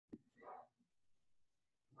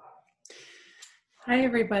Hi,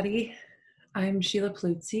 everybody. I'm Sheila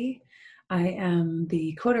Plutzi. I am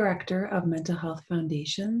the co-director of Mental Health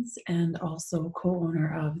Foundations and also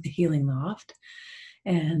co-owner of the Healing Loft.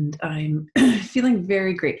 And I'm feeling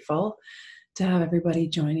very grateful to have everybody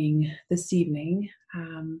joining this evening.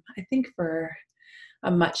 I think for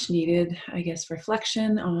a much needed,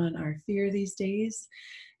 reflection on our fear these days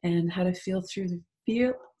and how to feel through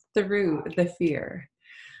the fear.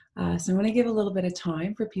 So I'm going to give a little bit of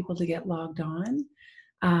time for people to get logged on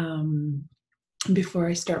before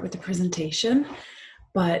I start with the presentation.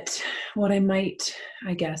 But what I might,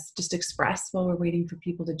 just express while we're waiting for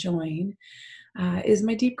people to join is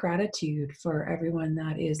my deep gratitude for everyone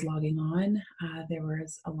that is logging on. There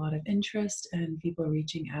was a lot of interest and people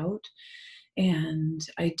reaching out. And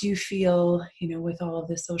I do feel, with all of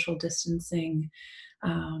the social distancing,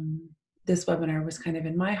 this webinar was kind of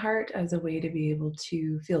in my heart as a way to be able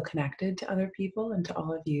to feel connected to other people and to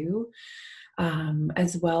all of you,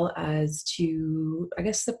 as well as to,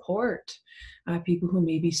 support people who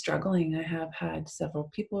may be struggling. I have had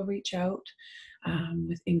several people reach out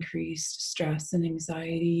with increased stress and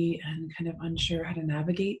anxiety and kind of unsure how to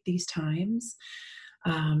navigate these times.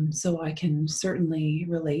 So I can certainly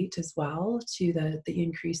relate as well to the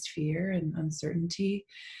increased fear and uncertainty,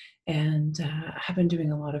 and have been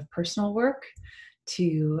doing a lot of personal work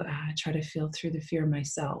to try to feel through the fear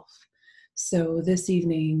myself. So this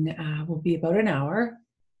evening will be about an hour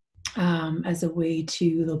as a way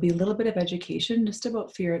to, there'll be a little bit of education just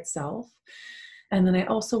about fear itself. And then I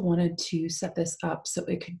also wanted to set this up so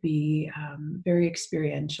it could be very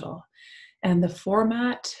experiential. And the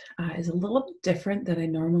format is a little bit different than I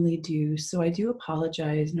normally do. So I do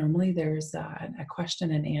apologize. Normally there's a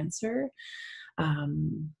question and answer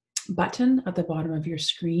button at the bottom of your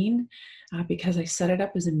screen. Because I set it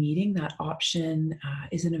up as a meeting, that option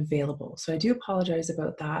isn't available. So I do apologize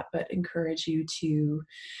about that, but encourage you to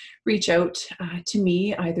reach out to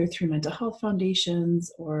me either through Mental Health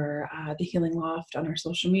Foundations or the Healing Loft on our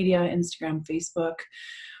social media, Instagram, Facebook,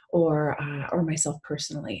 or myself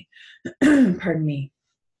personally. Pardon me.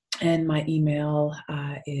 And my email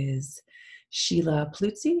is Sheila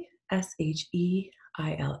Plutzi,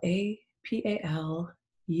 SHEILAPALUZZI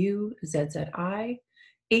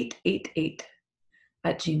 888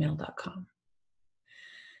 at gmail.com.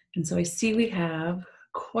 And so I see we have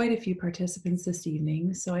quite a few participants this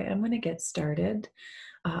evening. So I am going to get started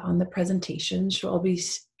on the presentation. So I'll be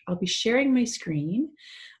sharing my screen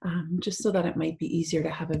just so that it might be easier to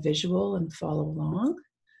have a visual and follow along.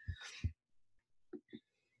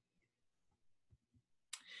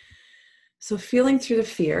 So feeling through the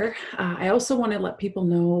fear, I also want to let people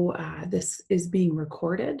know this is being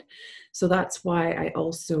recorded. So that's why I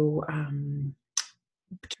also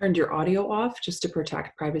turned your audio off, just to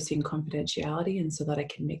protect privacy and confidentiality, and so that I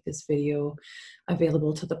can make this video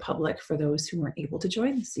available to the public for those who weren't able to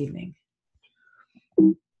join this evening.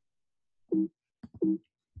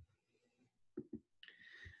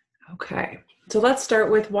 Okay, so let's start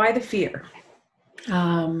with why the fear.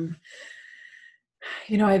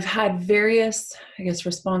 I've had various,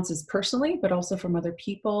 responses personally, but also from other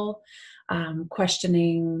people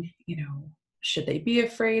questioning, should they be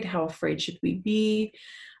afraid? How afraid should we be?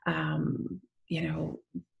 Other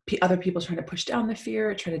people trying to push down the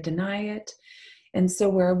fear, try to deny it. And so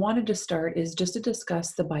where I wanted to start is just to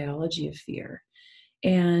discuss the biology of fear.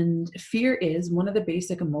 And fear is one of the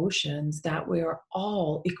basic emotions that we are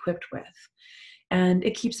all equipped with, and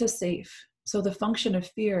it keeps us safe. So the function of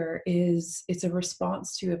fear is it's a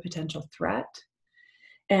response to a potential threat,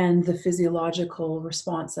 and the physiological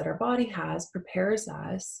response that our body has prepares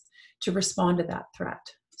us to respond to that threat.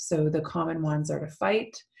 So the common ones are to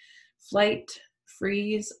fight, flight,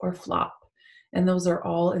 freeze, or flop. And those are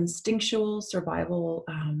all instinctual survival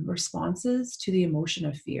responses to the emotion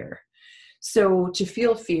of fear. So to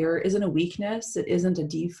feel fear isn't a weakness, it isn't a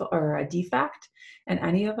defect in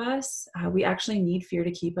any of us. We actually need fear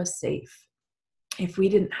to keep us safe. If we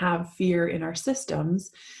didn't have fear in our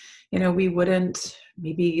systems, we wouldn't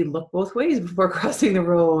maybe look both ways before crossing the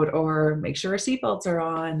road, or make sure our seatbelts are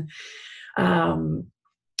on,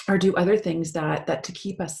 or do other things that to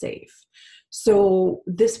keep us safe. So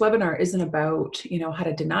this webinar isn't about, how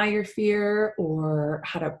to deny your fear or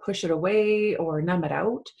how to push it away or numb it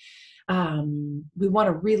out. We want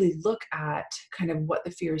to really look at kind of what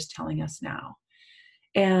the fear is telling us now.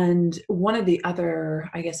 And one of the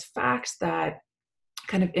other, facts that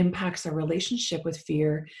kind of impacts our relationship with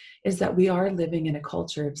fear is that we are living in a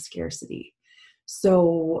culture of scarcity.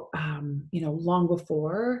 So, long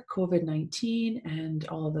before COVID-19 and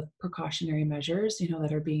all of the precautionary measures,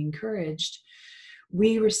 that are being encouraged,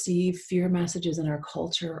 We receive fear messages in our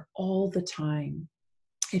culture all the time.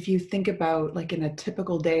 If you think about, like, in a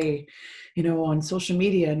typical day, on social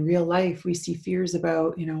media in real life, we see fears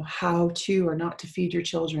about, how to or not to feed your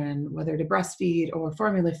children, whether to breastfeed or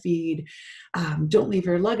formula feed. Don't leave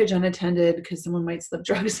your luggage unattended because someone might slip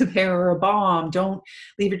drugs in there or a bomb. Don't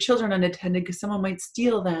leave your children unattended because someone might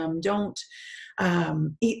steal them. Don't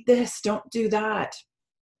eat this, don't do that.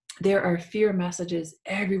 There are fear messages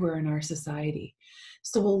everywhere in our society.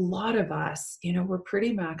 So a lot of us, we're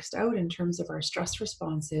pretty maxed out in terms of our stress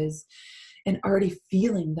responses and already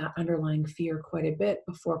feeling that underlying fear quite a bit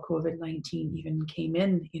before COVID-19 even came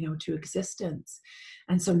in, to existence.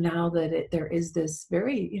 And so now that there is this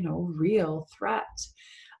very, real threat,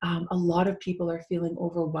 a lot of people are feeling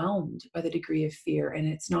overwhelmed by the degree of fear. And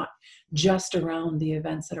it's not just around the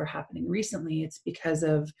events that are happening recently. It's because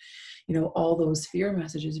of, all those fear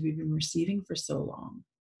messages we've been receiving for so long.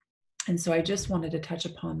 And so I just wanted to touch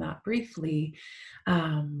upon that briefly.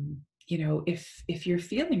 If you're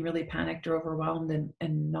feeling really panicked or overwhelmed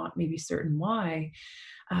and not maybe certain why,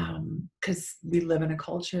 because we live in a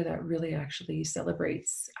culture that really actually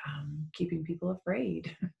celebrates keeping people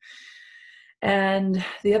afraid. And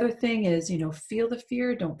the other thing is, feel the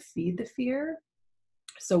fear, don't feed the fear.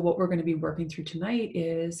 So what we're going to be working through tonight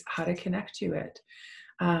is how to connect to it.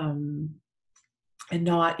 And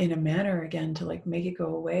not in a manner, again, to like make it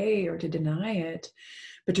go away or to deny it,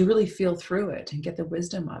 but to really feel through it and get the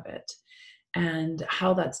wisdom of it. And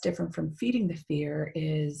how that's different from feeding the fear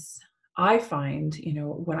is, I find,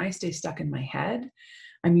 when I stay stuck in my head,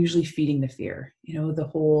 I'm usually feeding the fear, the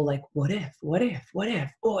whole like, what if,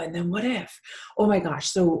 oh, and then what if, oh my gosh.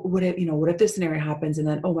 So what if this scenario happens, and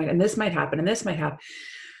then, oh my, and this might happen and this might happen.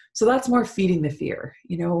 So that's more feeding the fear,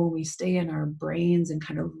 when we stay in our brains and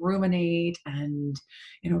kind of ruminate and,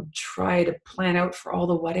 try to plan out for all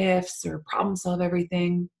the what ifs or problem solve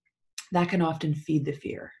everything, that can often feed the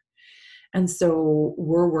fear. And so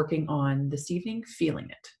we're working on this evening, feeling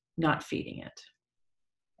it, not feeding it.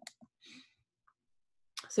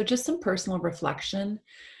 So just some personal reflection.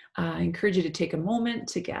 I encourage you to take a moment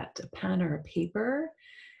to get a pen or a paper.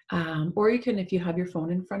 Or you can, if you have your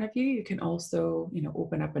phone in front of you, you can also,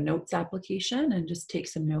 open up a notes application and just take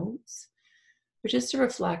some notes, but just to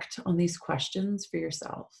reflect on these questions for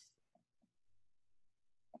yourself.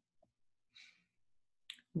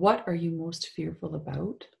 What are you most fearful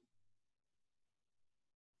about?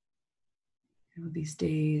 These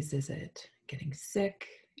days, is it getting sick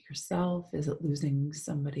yourself? Is it losing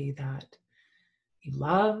somebody that you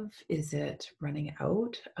love? Is it running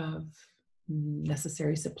out of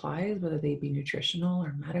necessary supplies, whether they be nutritional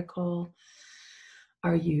or medical?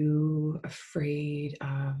 Are you afraid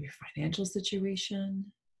of your financial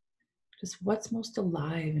situation? Just what's most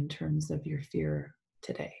alive in terms of your fear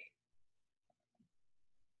today?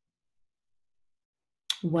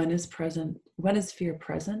 When is fear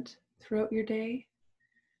present throughout your day?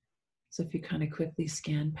 So if you kind of quickly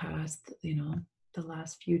scan past, the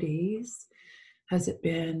last few days, has it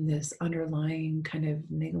been this underlying kind of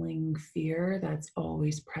niggling fear that's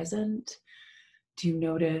always present? Do you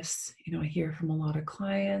notice, I hear from a lot of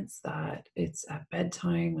clients that it's at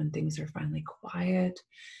bedtime when things are finally quiet,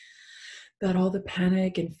 that all the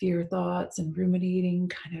panic and fear thoughts and ruminating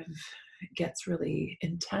kind of gets really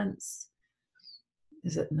intense?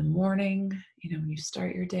 Is it in the morning, when you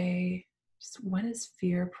start your day? Just when is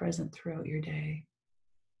fear present throughout your day?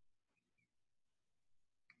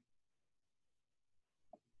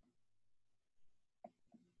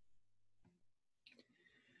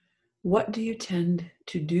 What do you tend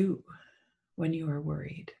to do when you are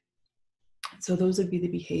worried? So those would be the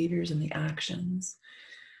behaviors and the actions.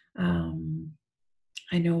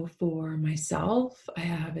 I know for myself, I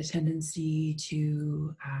have a tendency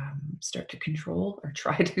to start to control or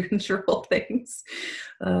try to control things,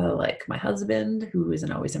 like my husband, who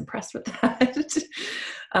isn't always impressed with that.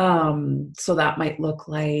 So that might look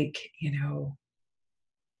like,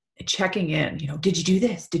 checking in, did you do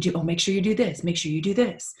this? Make sure you do this. Make sure you do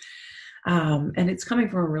this. And it's coming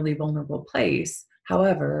from a really vulnerable place.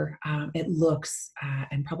 However, it looks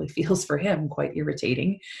and probably feels for him quite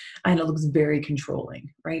irritating, and it looks very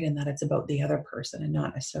controlling, right? And that it's about the other person and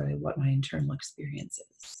not necessarily what my internal experience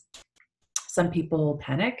is. Some people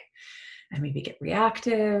panic and maybe get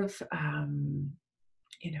reactive.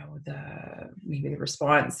 Maybe the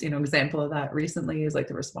response, example of that recently is like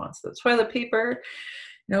the response to the toilet paper.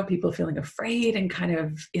 People feeling afraid and kind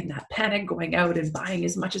of in that panic, going out and buying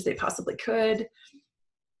as much as they possibly could.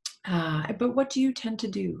 But what do you tend to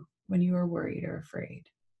do when you are worried or afraid?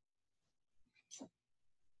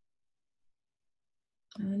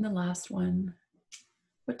 And then the last one,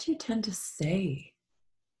 what do you tend to say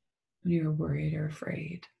when you're worried or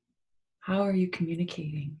afraid? How are you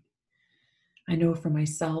communicating? I know for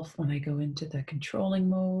myself, when I go into the controlling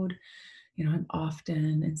mode, I'm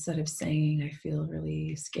often, instead of saying I feel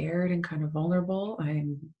really scared and kind of vulnerable,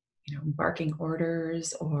 I'm, barking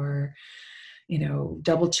orders or,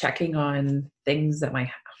 double checking on things that my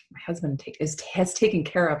husband has taken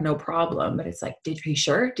care of, no problem. But it's like, are you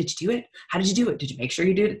sure? Did you do it? How did you do it? Did you make sure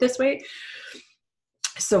you did it this way?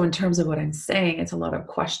 So in terms of what I'm saying, it's a lot of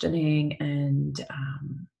questioning and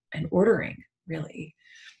ordering, really.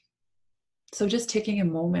 So just taking a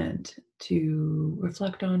moment to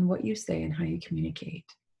reflect on what you say and how you communicate.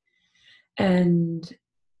 And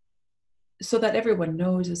so that everyone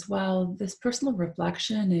knows as well, this personal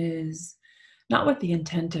reflection is not with the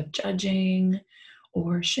intent of judging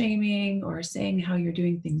or shaming or saying how you're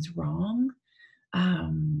doing things wrong.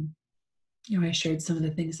 I shared some of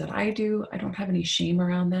the things that I do. I don't have any shame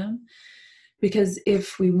around them, because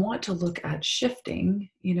if we want to look at shifting,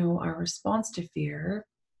 our response to fear,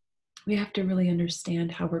 we have to really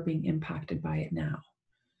understand how we're being impacted by it now.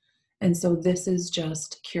 And so this is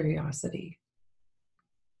just curiosity,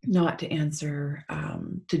 not to answer,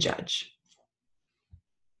 to judge.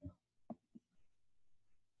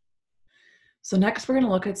 So next, we're going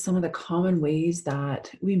to look at some of the common ways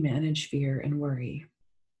that we manage fear and worry.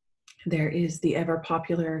 There is the ever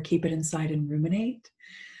popular keep it inside and ruminate.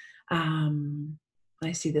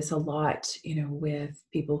 I see this a lot, with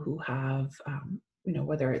people who have,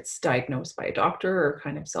 whether it's diagnosed by a doctor or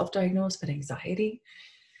kind of self-diagnosed, but anxiety,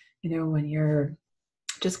 when you're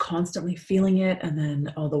just constantly feeling it, and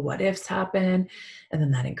then all the what ifs happen, and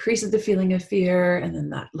then that increases the feeling of fear, and then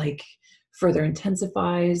that further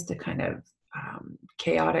intensifies the kind of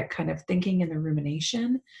chaotic kind of thinking and the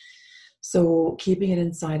rumination. So keeping it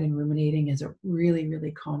inside and ruminating is a really,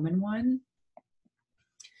 really common one.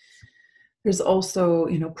 There's also,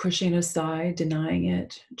 pushing aside, denying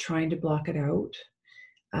it, trying to block it out.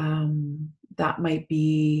 That might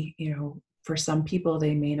be, for some people,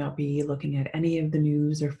 they may not be looking at any of the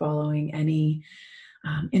news or following any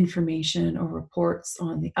information or reports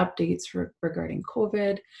on the updates regarding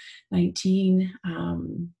COVID-19.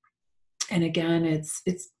 And again, it's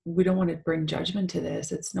we don't want to bring judgment to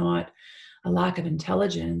this. It's not a lack of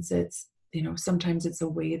intelligence. It's, sometimes it's a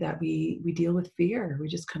way that we deal with fear. We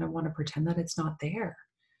just kind of want to pretend that it's not there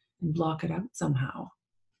and block it out somehow.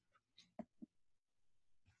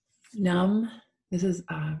 Numb. This is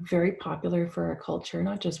very popular for our culture,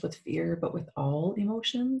 not just with fear, but with all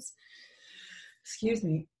emotions. Excuse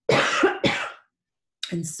me.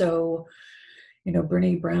 And so,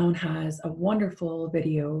 Brene Brown has a wonderful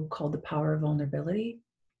video called The Power of Vulnerability,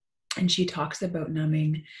 and she talks about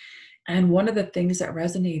numbing. And one of the things that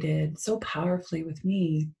resonated so powerfully with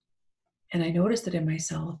me, and I noticed it in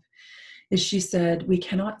myself, is she said, we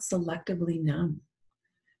cannot selectively numb.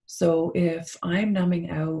 So if I'm numbing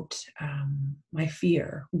out my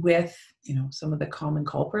fear with, some of the common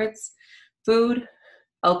culprits, food,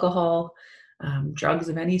 alcohol, drugs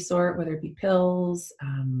of any sort, whether it be pills,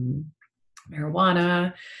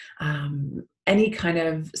 marijuana, any kind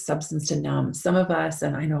of substance to numb. Some of us,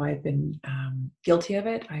 and I know I've been guilty of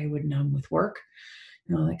it, I would numb with work,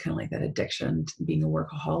 kind of like that addiction to being a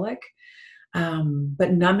workaholic.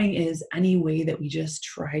 But numbing is any way that we just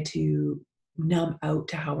try to numb out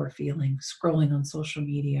to how we're feeling, scrolling on social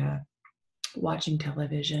media, watching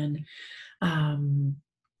television.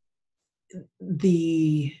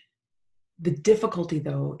 The difficulty,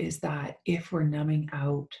 though, is that if we're numbing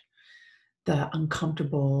out the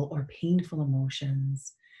uncomfortable or painful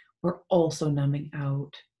emotions, we're also numbing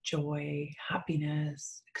out joy,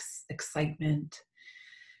 happiness, excitement.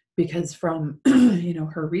 Because from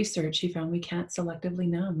her research, she found we can't selectively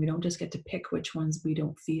numb. We don't just get to pick which ones we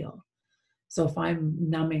don't feel. So if I'm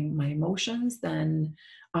numbing my emotions, then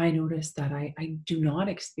I notice that I do not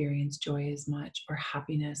experience joy as much, or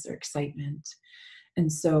happiness or excitement.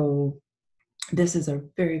 And so this is a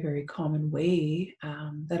very, very common way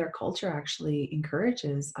that our culture actually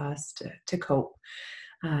encourages us to cope.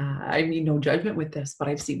 I mean, no judgment with this, but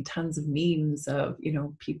I've seen tons of memes of,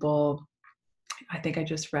 people. I think I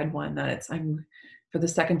just read one that I'm for the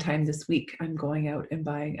second time this week, I'm going out and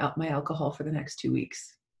buying out my alcohol for the next 2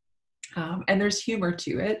 weeks. And there's humor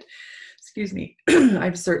to it. Excuse me.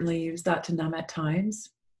 I've certainly used that to numb at times,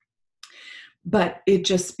 but it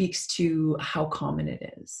just speaks to how common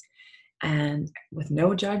it is. And with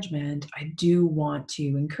no judgment, I do want to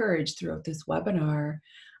encourage throughout this webinar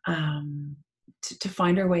to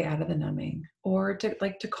find our way out of the numbing, or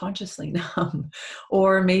to consciously numb,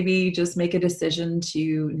 or maybe just make a decision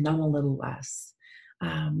to numb a little less.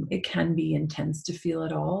 It can be intense to feel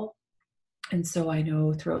it all, And so I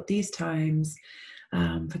know throughout these times,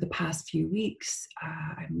 for the past few weeks,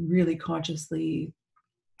 I'm really consciously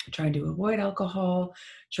trying to avoid alcohol,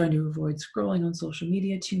 trying to avoid scrolling on social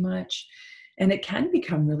media too much. And it can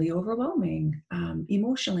become really overwhelming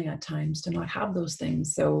emotionally at times to not have those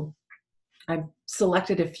things. So I've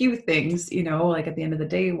selected a few things, like at the end of the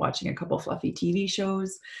day, watching a couple fluffy TV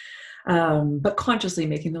shows, but consciously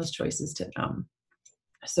making those choices to numb.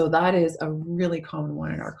 So that is a really common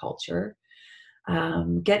one in our culture.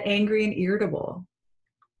 Get angry and irritable.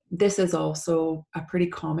 This is also a pretty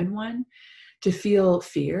common one. To feel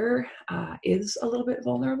fear is a little bit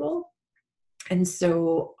vulnerable. And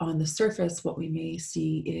so on the surface, what we may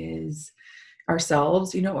see is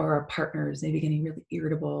ourselves, or our partners maybe getting really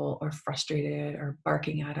irritable or frustrated or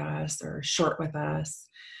barking at us or short with us.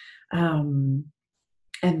 And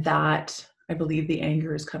that, I believe the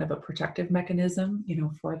anger is kind of a protective mechanism,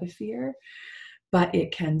 for the fear. But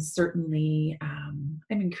it can certainly,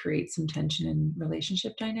 create some tension in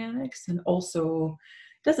relationship dynamics, and also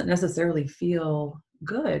doesn't necessarily feel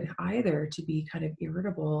good either to be kind of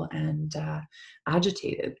irritable and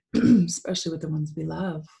agitated, especially with the ones we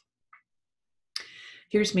love.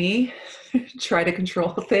 Here's me, try to control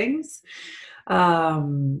things.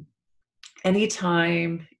 Um,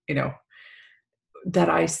 Anytime, that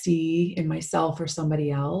I see in myself or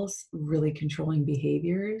somebody else really controlling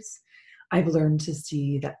behaviors, I've learned to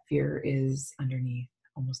see that fear is underneath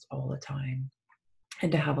almost all the time,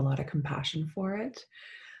 and to have a lot of compassion for it.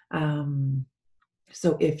 Um,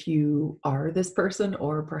 so if you are this person,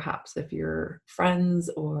 or perhaps if you're friends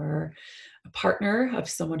or a partner of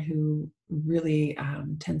someone who really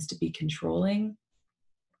tends to be controlling,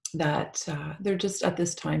 that they're just at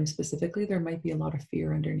this time specifically, there might be a lot of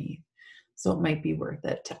fear underneath. So it might be worth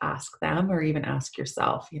it to ask them, or even ask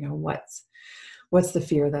yourself, what's the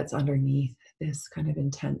fear that's underneath this kind of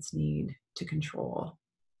intense need to control.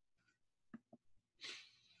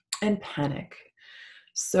 And panic.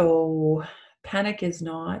 So panic is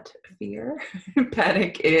not fear.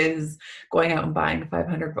 Panic is going out and buying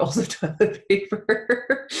 500 rolls of toilet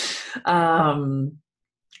paper.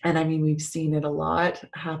 And we've seen it a lot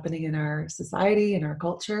happening in our society, in our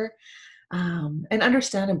culture. And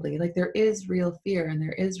understandably, like, there is real fear and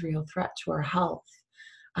there is real threat to our health.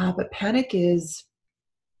 But panic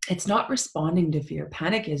it's not responding to fear.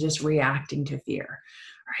 Panic is just reacting to fear,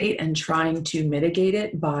 right? And trying to mitigate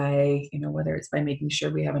it by, whether it's by making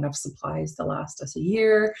sure we have enough supplies to last us a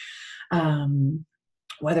year,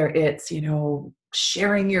 whether it's,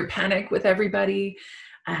 sharing your panic with everybody.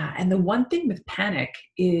 And the one thing with panic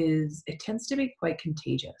is it tends to be quite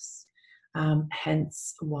contagious.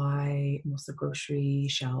 Hence why most of the grocery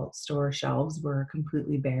store shelves were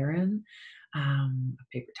completely barren of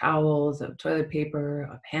paper towels, of toilet paper,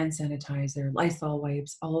 of hand sanitizer, Lysol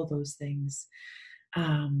wipes, all of those things.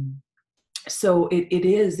 So it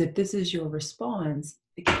is, if this is your response,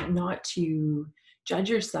 not to judge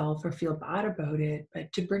yourself or feel bad about it,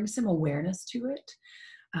 but to bring some awareness to it,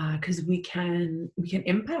 because we can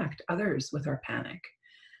impact others with our panic.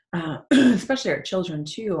 Especially our children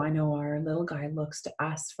too. I know our little guy looks to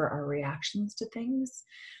us for our reactions to things.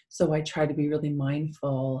 So I try to be really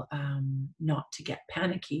mindful not to get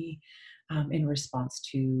panicky in response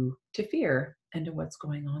to fear and to what's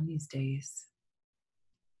going on these days.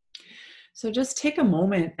 So just take a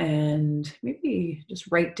moment and maybe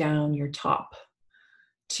just write down your top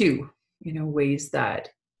two, ways that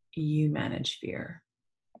you manage fear.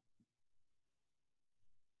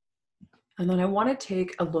 And then I want to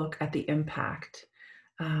take a look at the impact.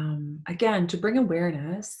 Again, to bring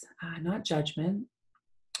awareness, not judgment,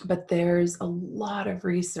 but there's a lot of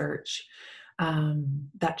research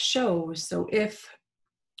that shows. So if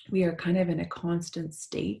we are kind of in a constant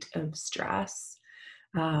state of stress,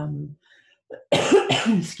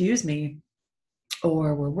 excuse me,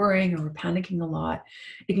 or we're worrying or we're panicking a lot,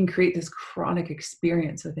 it can create this chronic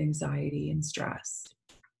experience with anxiety and stress.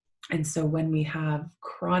 And so when we have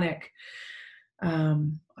chronic,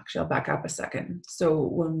 actually, I'll back up a second. So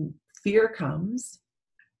when fear comes,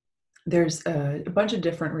 there's a bunch of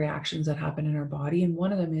different reactions that happen in our body. And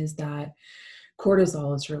one of them is that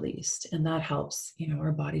cortisol is released, and that helps,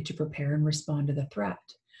 our body to prepare and respond to the threat.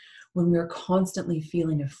 When we're constantly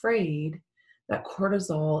feeling afraid, that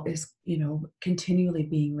cortisol is, continually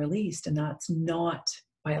being released, and that's not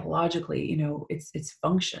biologically, it's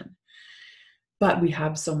function. But we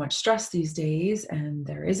have so much stress these days, and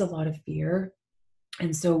there is a lot of fear.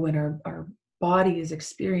 And so when our body is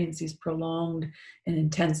experiencing these prolonged and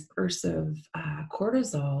intense bursts of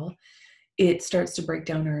cortisol, it starts to break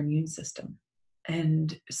down our immune system.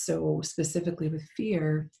 And so specifically with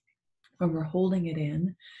fear, when we're holding it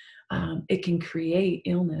in, it can create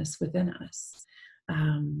illness within us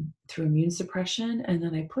through immune suppression. And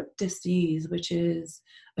then I put dis-ease, which is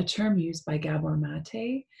a term used by Gabor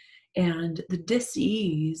Mate. And the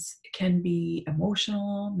dis-ease can be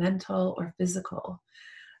emotional, mental, or physical.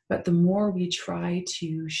 But the more we try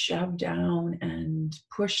to shove down and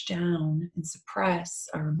push down and suppress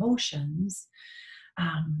our emotions,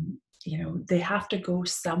 they have to go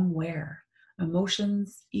somewhere. Emotion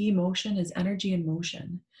is energy in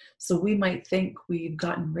motion. So we might think we've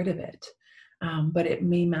gotten rid of it, but it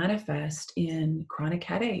may manifest in chronic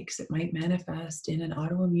headaches. It might manifest in an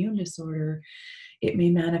autoimmune disorder. It may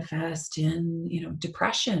manifest in,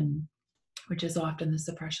 depression, which is often the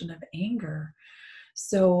suppression of anger.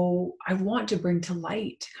 So I want to bring to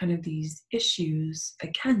light kind of these issues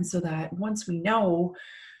again, so that once we know,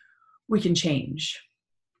 we can change.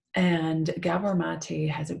 And Gabor Mate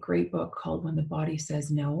has a great book called When the Body Says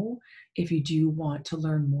No. If you do want to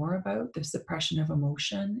learn more about the suppression of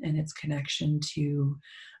emotion and its connection to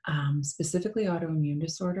specifically autoimmune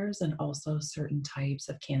disorders and also certain types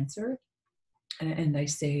of cancer. And I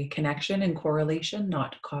say connection and correlation,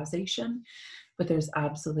 not causation, but there's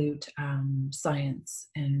absolute science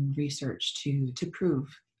and research to prove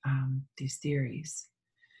these theories.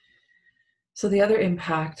 So the other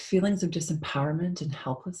impact, feelings of disempowerment and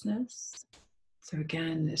helplessness. So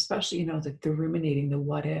again, especially, the ruminating, the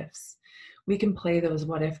what ifs. We can play those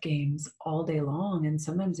what if games all day long, and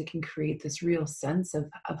sometimes it can create this real sense of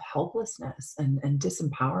helplessness and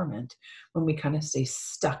disempowerment when we kind of stay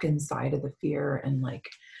stuck inside of the fear and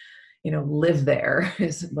live there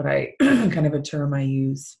is what I kind of a term I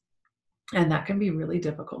use. And that can be really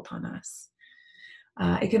difficult on us.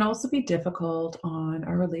 It can also be difficult on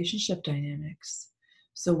our relationship dynamics.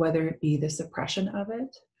 So whether it be the suppression of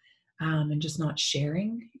it and just not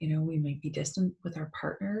sharing, we might be distant with our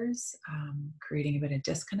partners, creating a bit of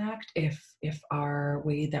disconnect. If our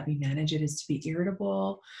way that we manage it is to be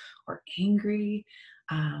irritable or angry,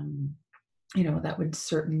 that would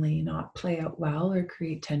certainly not play out well or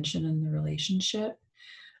create tension in the relationship.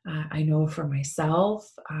 I know for myself,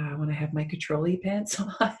 when I have my control-y pants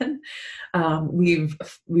on,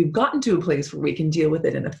 we've gotten to a place where we can deal with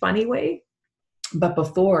it in a funny way. But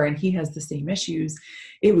before, and he has the same issues,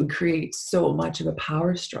 it would create so much of a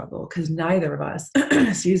power struggle because neither of us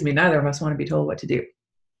want to be told what to do,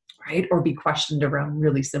 right? Or be questioned around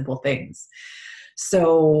really simple things.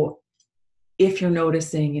 So if you're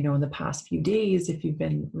noticing, in the past few days, if you've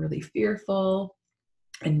been really fearful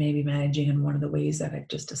and maybe managing in one of the ways that I've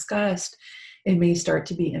just discussed, it may start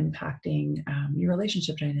to be impacting your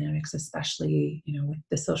relationship dynamics, especially, with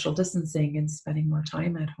the social distancing and spending more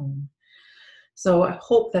time at home. So I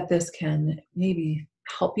hope that this can maybe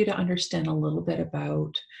help you to understand a little bit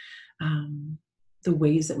about the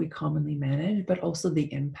ways that we commonly manage, but also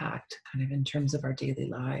the impact kind of in terms of our daily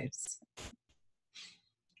lives.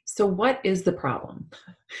 So what is the problem?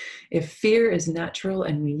 If fear is natural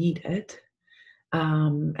and we need it,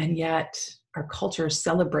 and yet our culture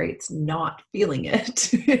celebrates not feeling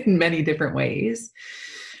it in many different ways,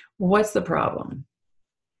 what's the problem?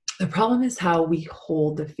 The problem is how we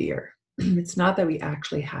hold the fear. It's not that we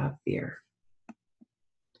actually have fear.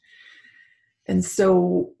 And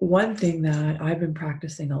so one thing that I've been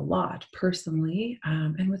practicing a lot personally,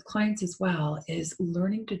 and with clients as well, is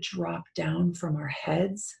learning to drop down from our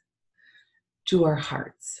heads to our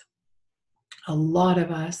hearts. A lot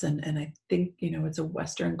of us, and I think, it's a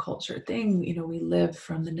Western culture thing, we live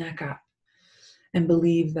from the neck up and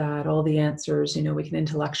believe that all the answers, we can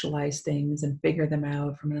intellectualize things and figure them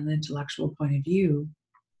out from an intellectual point of view.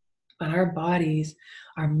 But our bodies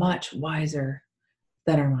are much wiser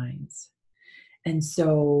than our minds. And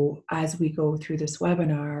so as we go through this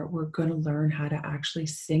webinar, we're going to learn how to actually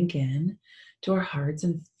sink in to our hearts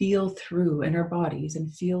and feel through in our bodies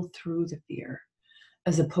and feel through the fear,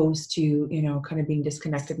 as opposed to, kind of being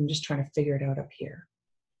disconnected and just trying to figure it out up here.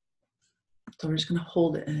 So we're just going to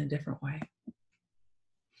hold it in a different way.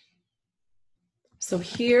 So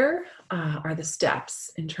here are the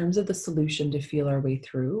steps in terms of the solution to feel our way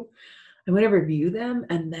through. I'm going to review them,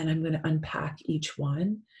 and then I'm going to unpack each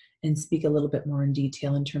one and speak a little bit more in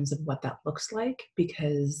detail in terms of what that looks like,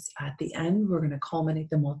 because at the end, we're going to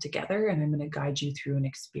culminate them all together, and I'm going to guide you through an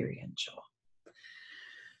experiential.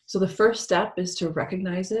 So the first step is to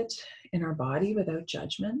recognize it in our body without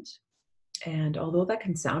judgment. And although that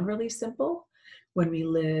can sound really simple, when we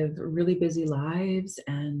live really busy lives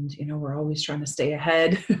and, we're always trying to stay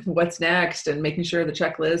ahead of what's next and making sure the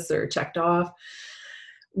checklists are checked off,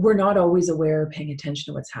 we're not always aware or paying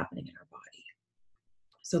attention to what's happening in our body.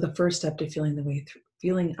 So the first step to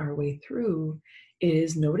feeling our way through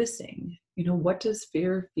is noticing What does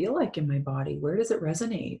fear feel like in my body? Where does it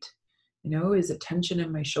resonate? Is it tension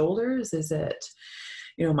in my shoulders? Is it,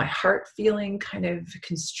 my heart feeling kind of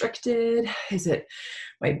constricted? Is it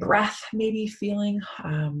my breath maybe feeling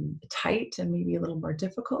tight and maybe a little more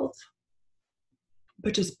difficult?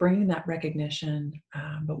 But just bringing that recognition,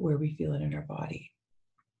 but where we feel it in our body.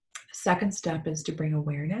 Second step is to bring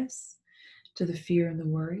awareness to the fear and the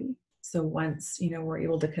worry. So once, we're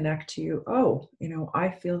able to connect to, I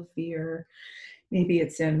feel fear. Maybe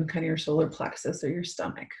it's in kind of your solar plexus or your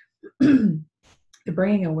stomach. The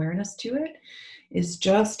bringing awareness to it is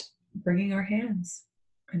just bringing our hands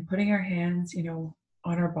and putting our hands, on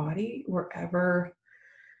our body wherever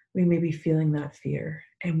we may be feeling that fear.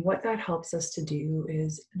 And what that helps us to do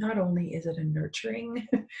is not only is it a nurturing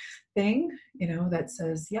thing, that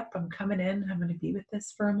says, yep, I'm coming in, I'm going to be with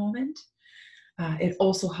this for a moment. It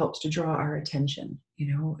also helps to draw our attention,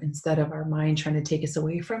 instead of our mind trying to take us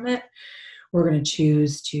away from it, we're going to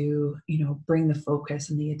choose to, bring the focus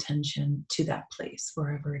and the attention to that place,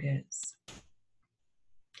 wherever it is.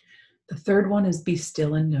 The third one is be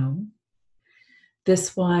still and know.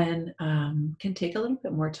 This one can take a little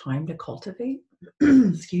bit more time to cultivate,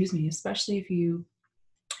 excuse me, especially if you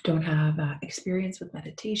don't have experience with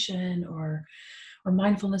meditation or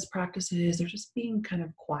mindfulness practices, or just being kind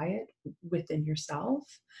of quiet within yourself.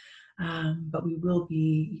 But we will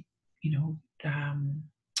be,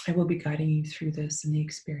 I will be guiding you through this in the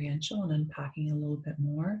experiential and unpacking a little bit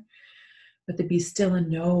more. But the be still and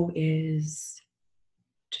know is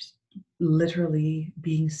just literally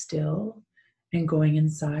being still and going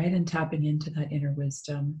inside and tapping into that inner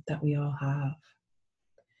wisdom that we all have.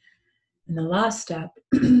 And the last step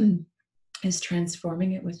is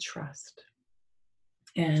transforming it with trust.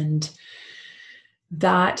 And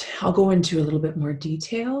that I'll go into a little bit more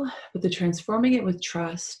detail, but the transforming it with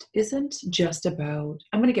trust isn't just about,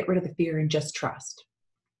 I'm going to get rid of the fear and just trust.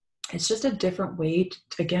 It's just a different way,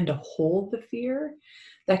 to hold the fear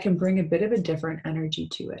that can bring a bit of a different energy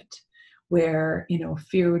to it. Where,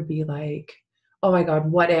 fear would be like, oh my God,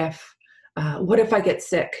 what if I get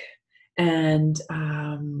sick? And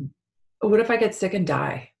what if I get sick and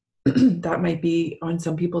die? That might be on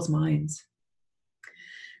some people's minds.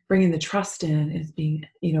 Bringing the trust in is being,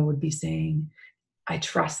 would be saying, I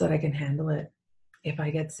trust that I can handle it if I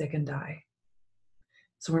get sick and die.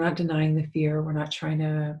 So we're not denying the fear. We're not trying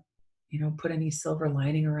to, put any silver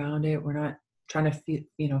lining around it. We're not trying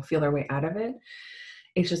to feel our way out of it.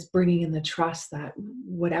 It's just bringing in the trust that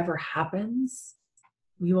whatever happens,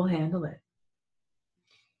 we will handle it.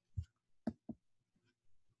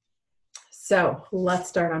 So let's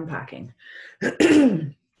start unpacking.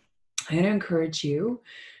 I'm going to encourage you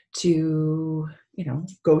to,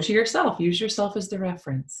 go to yourself, use yourself as the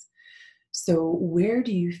reference. So where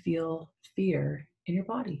do you feel fear in your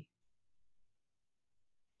body?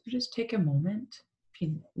 So just take a moment. If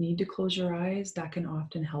you need to close your eyes, that can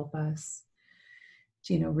often help us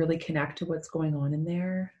to, really connect to what's going on in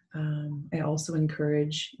there. I also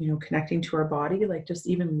encourage, connecting to our body, like just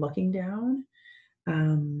even looking down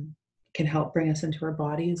can help bring us into our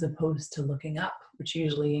body as opposed to looking up, which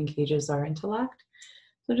usually engages our intellect.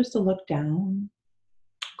 So just to look down,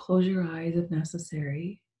 close your eyes if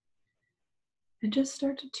necessary, and just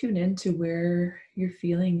start to tune into where you're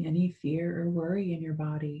feeling any fear or worry in your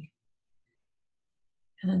body.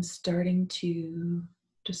 And then starting to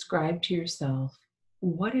describe to yourself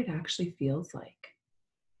what it actually feels like,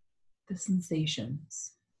 the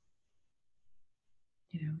sensations.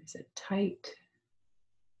 Is it tight?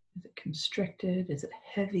 Is it constricted? Is it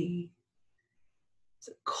heavy? Is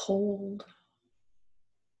it cold?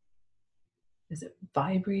 Is it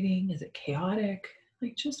vibrating? Is it chaotic?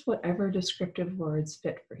 Like just whatever descriptive words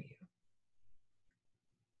fit for you.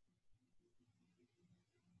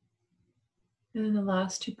 And then the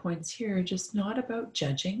last 2 points here are just not about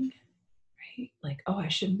judging, right? Like, oh, I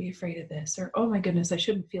shouldn't be afraid of this, or oh my goodness, I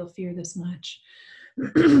shouldn't feel fear this much.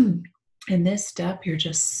 In this step, you're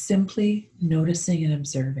just simply noticing and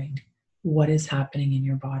observing what is happening in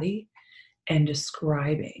your body and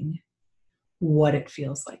describing what it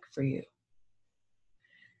feels like for you.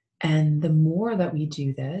 And the more that we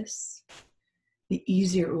do this, the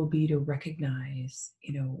easier it will be to recognize,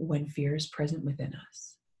 when fear is present within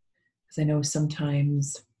us. Because I know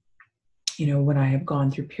sometimes, when I have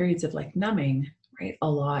gone through periods of like numbing, right, a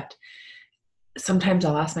lot, sometimes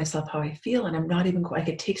I'll ask myself how I feel, and I'm not even like,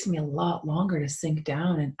 it takes me a lot longer to sink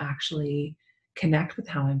down and actually connect with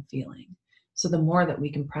how I'm feeling. So the more that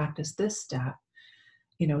we can practice this step,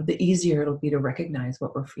 the easier it'll be to recognize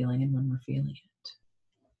what we're feeling and when we're feeling it.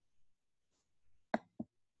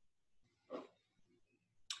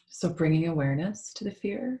 So bringing awareness to the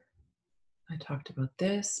fear, I talked about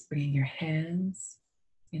this, bringing your hands,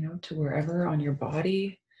 to wherever on your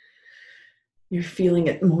body you're feeling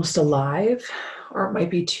it most alive, or it might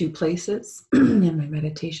be two places. In my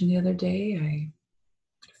meditation the other day, I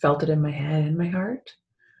felt it in my head and my heart.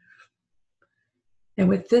 And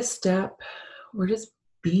with this step, we're just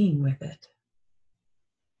being with it.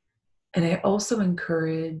 And I also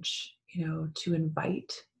encourage, to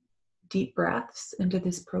invite deep breaths into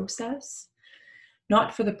this process,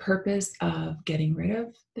 not for the purpose of getting rid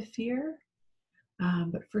of the fear,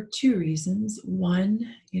 but for two reasons. One,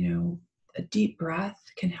 a deep breath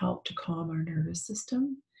can help to calm our nervous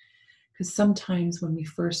system. Because sometimes when we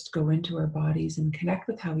first go into our bodies and connect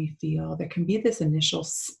with how we feel, there can be this initial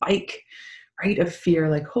spike, right, of fear,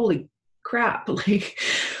 like, holy crap, like,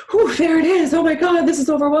 whew, there it is. Oh my God, this is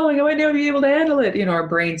overwhelming. I might never be able to handle it. Our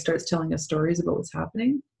brain starts telling us stories about what's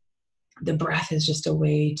happening. The breath is just a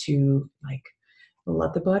way to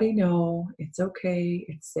let the body know it's okay,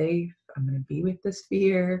 it's safe. I'm going to be with this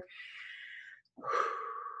fear.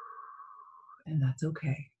 And that's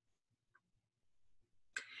okay.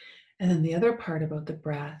 And then the other part about the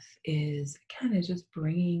breath is kind of just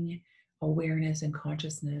bringing awareness and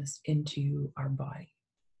consciousness into our body.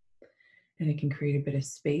 And it can create a bit of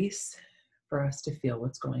space for us to feel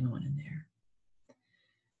what's going on in there.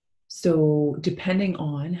 So depending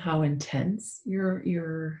on how intense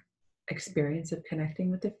your experience of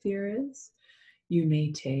connecting with the fear is, you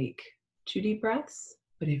may take 2 deep breaths,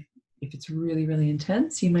 but if it's really, really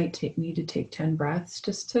intense, you might need to take 10 breaths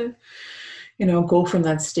just to, go from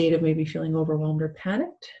that state of maybe feeling overwhelmed or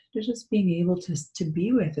panicked to just being able to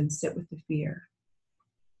be with and sit with the fear.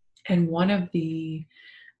 And one of the,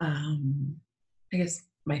 I guess,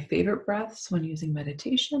 my favorite breaths when using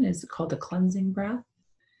meditation is called the cleansing breath.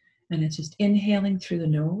 And it's just inhaling through the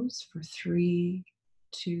nose for 3,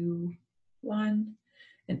 2, 1,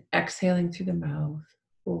 and exhaling through the mouth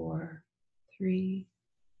 4, 3,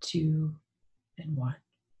 2, and 1.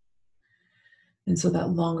 And so that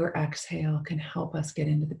longer exhale can help us get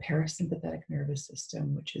into the parasympathetic nervous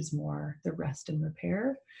system, which is more the rest and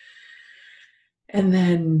repair. And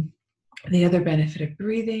then the other benefit of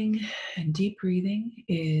breathing and deep breathing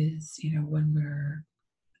is, when we're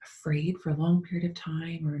afraid for a long period of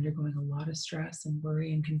time or undergoing a lot of stress and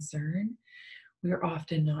worry and concern, we're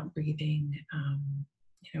often not breathing.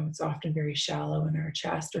 It's often very shallow in our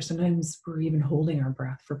chest, or sometimes we're even holding our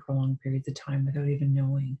breath for prolonged periods of time without even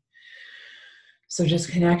knowing. So just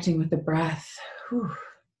connecting with the breath,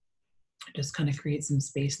 just kind of creates some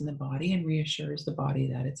space in the body and reassures the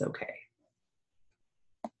body that it's okay.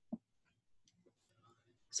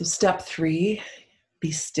 So step 3,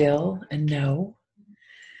 be still and know.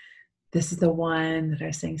 This is the one that I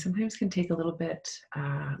was saying sometimes can take a little bit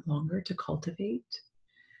longer to cultivate.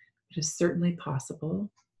 It is certainly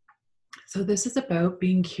possible. So this is about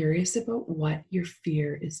being curious about what your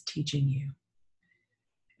fear is teaching you.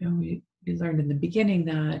 We learned in the beginning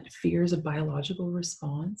that fear is a biological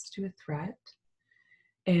response to a threat.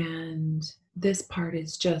 And this part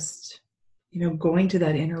is just, going to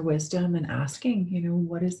that inner wisdom and asking,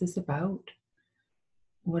 what is this about?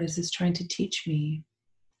 What is this trying to teach me?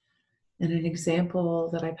 And an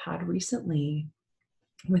example that I've had recently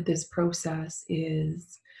with this process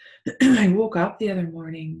is I woke up the other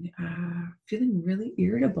morning feeling really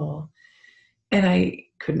irritable. And I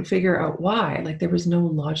couldn't figure out why. There was no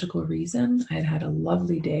logical reason. I had had a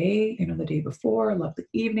lovely day, the day before, a lovely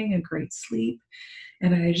evening, a great sleep.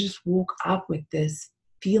 And I just woke up with this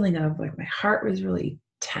feeling of my heart was really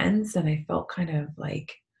tense, and I felt kind of I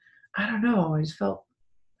don't know, I just felt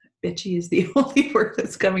bitchy is the only word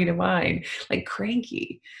that's coming to mind,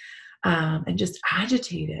 cranky, and just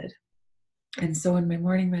agitated. And so in my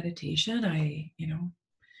morning meditation, I,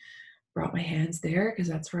 brought my hands there because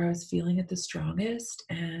that's where I was feeling it the strongest,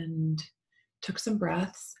 and took some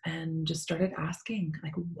breaths and just started asking,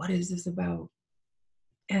 what is this about?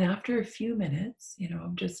 And after a few minutes,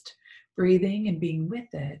 of just breathing and being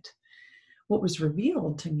with it, what was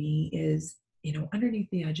revealed to me is, underneath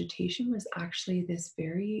the agitation was actually this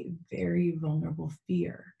very, very vulnerable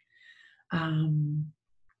fear. And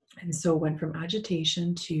so went from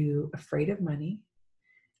agitation to afraid of money.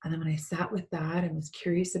 And then when I sat with that and was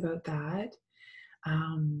curious about that,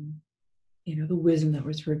 the wisdom that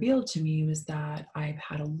was revealed to me was that I've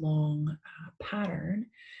had a long pattern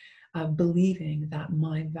of believing that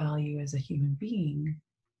my value as a human being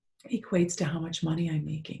equates to how much money I'm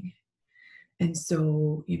making. And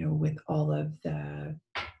so, with all of the,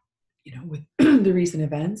 with the recent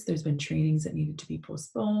events, there's been trainings that needed to be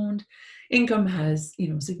postponed. Income has,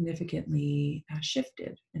 significantly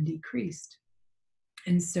shifted and decreased.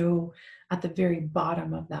 And so at the very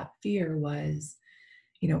bottom of that fear was,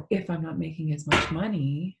 if I'm not making as much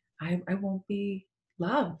money, I won't be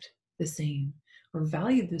loved the same or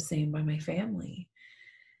valued the same by my family.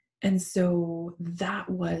 And so that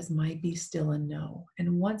was my be still and know.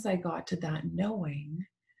 And once I got to that knowing,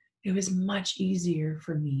 it was much easier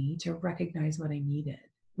for me to recognize what I needed,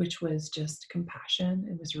 which was just compassion.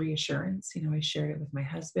 It was reassurance. I shared it with my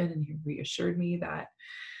husband, and he reassured me that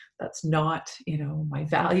that's not, my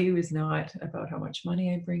value is not about how much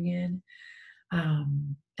money I bring in.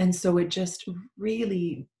 And so it just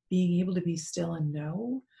really being able to be still and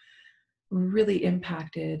know really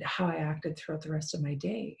impacted how I acted throughout the rest of my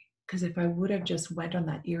day. Because if I would have just went on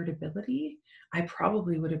that irritability, I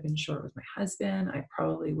probably would have been short with my husband. I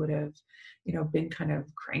probably would have, been kind of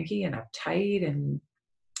cranky and uptight and,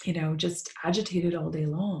 just agitated all day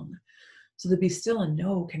long. So to be still and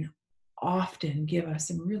know can often give us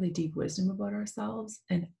some really deep wisdom about ourselves,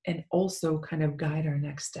 and also kind of guide our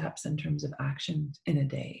next steps in terms of action in a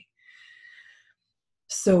day.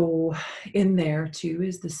 So in there too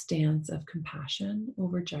is the stance of compassion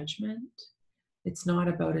over judgment. It's not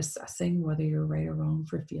about assessing whether you're right or wrong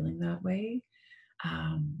for feeling that way.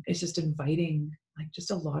 It's just inviting like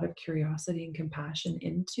just a lot of curiosity and compassion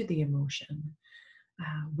into the emotion.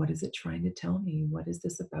 What is it trying to tell me? What is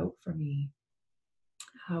this about for me?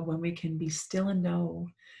 When we can be still and know,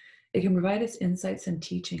 it can provide us insights and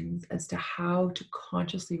teachings as to how to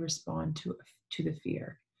consciously respond to the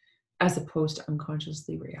fear, as opposed to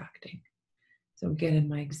unconsciously reacting. So again, in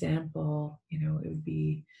my example, it would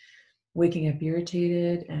be waking up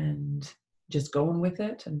irritated and just going with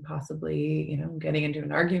it, and possibly, getting into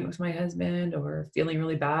an argument with my husband, or feeling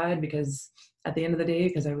really bad because at the end of the day,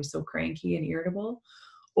 because I was so cranky and irritable,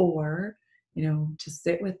 or, to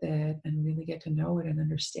sit with it and really get to know it and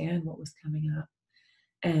understand what was coming up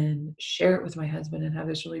and share it with my husband and have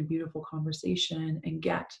this really beautiful conversation and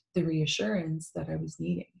get the reassurance that I was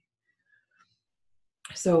needing.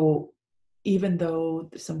 So even though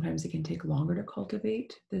sometimes it can take longer to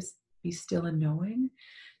cultivate this be still and knowing,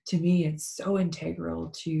 to me, it's so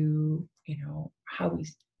integral to, how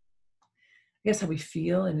we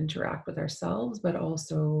feel and interact with ourselves, but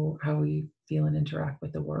also how we feel and interact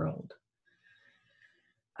with the world.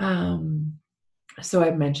 So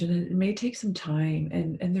I mentioned it may take some time.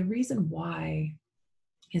 And the reason why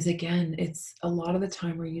is, again, it's a lot of the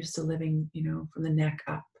time we're used to living, from the neck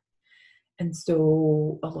up. And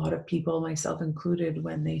so a lot of people, myself included,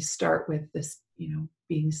 when they start with this,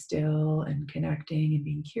 being still and connecting and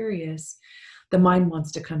being curious, the mind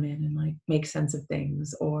wants to come in and like make sense of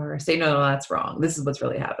things or say, no, that's wrong. This is what's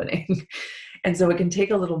really happening. And so it can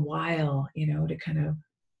take a little while, to kind of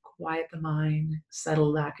quiet the mind,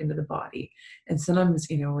 settle back into the body. And sometimes,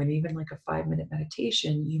 and even like a 5-minute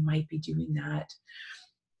meditation, you might be doing that,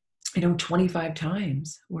 25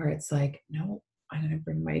 times, where it's like, no, I'm going to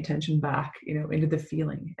bring my attention back, into the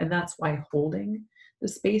feeling. And that's why holding the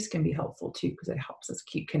space can be helpful too, because it helps us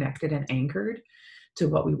keep connected and anchored to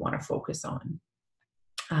what we want to focus on.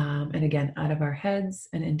 And again, out of our heads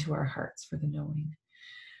and into our hearts for the knowing.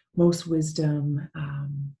 Most wisdom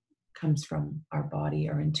comes from our body,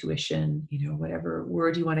 our intuition, whatever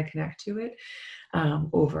word you want to connect to it,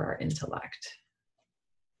 over our intellect.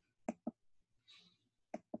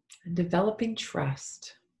 And developing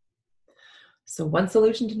trust. So one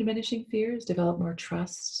solution to diminishing fear is develop more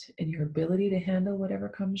trust in your ability to handle whatever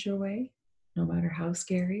comes your way, no matter how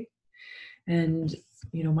scary. And,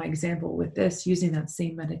 my example with this, using that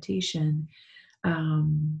same meditation,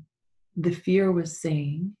 the fear was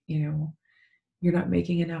saying, you're not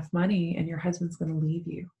making enough money and your husband's going to leave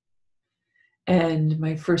you. And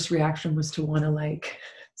my first reaction was to want to like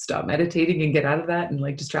stop meditating and get out of that and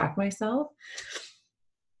like distract myself.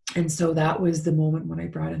 And so that was the moment when I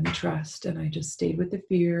brought in the trust, and I just stayed with the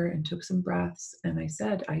fear and took some breaths. And I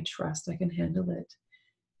said, I trust I can handle it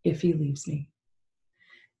if he leaves me.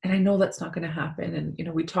 And I know that's not going to happen.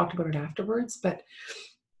 And, we talked about it afterwards, but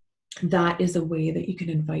that is a way that you can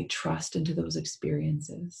invite trust into those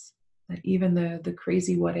experiences. That even the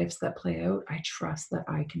crazy what ifs that play out, I trust that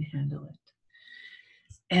I can handle it.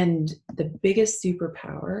 And the biggest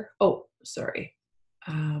superpower,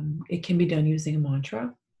 it can be done using a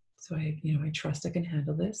mantra. So I trust I can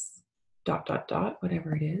handle this, ...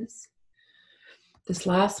 whatever it is. This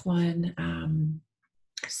last one,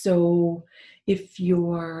 so if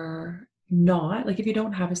you're not, like if you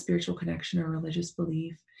don't have a spiritual connection or religious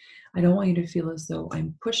belief, I don't want you to feel as though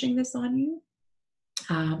I'm pushing this on you,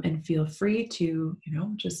 and feel free to,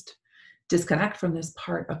 just disconnect from this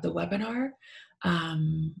part of the webinar,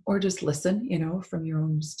 or just listen, from your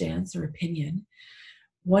own stance or opinion.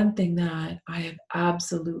 One thing that I have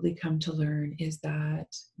absolutely come to learn is that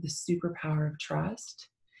the superpower of trust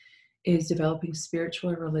is developing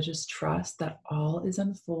spiritual or religious trust that all is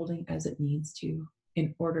unfolding as it needs to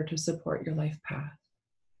in order to support your life path.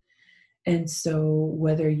 And so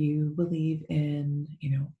whether you believe in,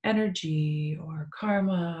 energy or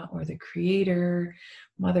karma or the creator,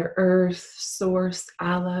 Mother Earth, Source,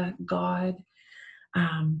 Allah, God,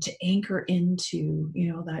 to anchor into,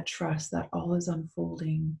 that trust that all is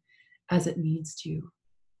unfolding as it needs to.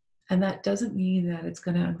 And that doesn't mean that it's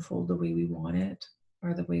going to unfold the way we want it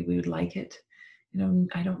or the way we would like it.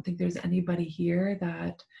 I don't think there's anybody here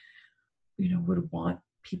that, would want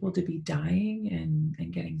people to be dying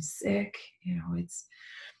and getting sick.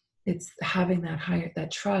 It's having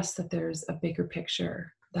that trust that there's a bigger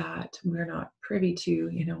picture that we're not privy to,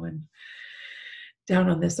 and down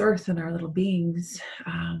on this earth and our little beings.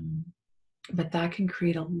 But that can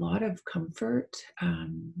create a lot of comfort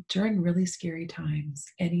during really scary times.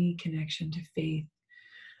 Any connection to faith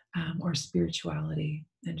or spirituality,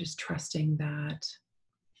 and just trusting that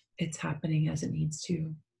it's happening as it needs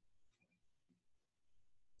to.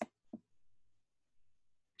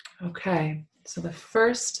 Okay, so the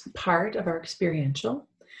first part of our experiential,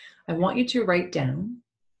 I want you to write down,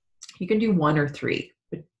 you can do 1 or 3,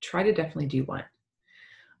 but try to definitely do 1.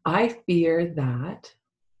 I fear that,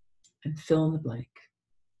 and fill in the blank.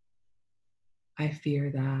 I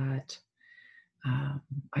fear that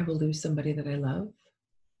I will lose somebody that I love.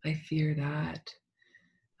 I fear that,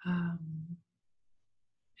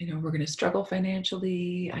 we're going to struggle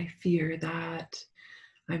financially. I fear that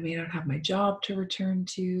I may not have my job to return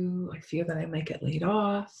to. I fear that I might get laid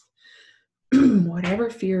off. Whatever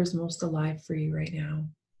fear is most alive for you right now.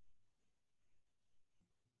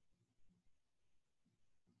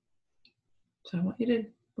 So I want you to,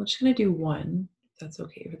 we're just going to do 1, if that's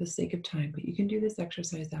okay for the sake of time, but you can do this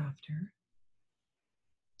exercise after.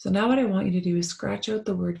 So now what I want you to do is scratch out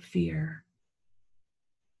the word fear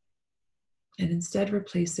and instead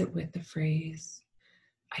replace it with the phrase,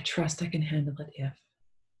 I trust I can handle it if.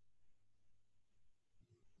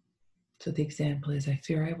 So the example is, I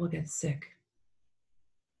fear I will get sick.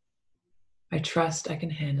 I trust I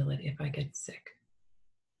can handle it if I get sick.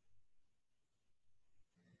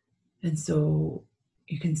 And so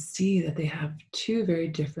you can see that they have 2 very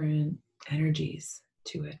different energies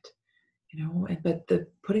to it, but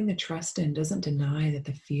putting the trust in doesn't deny that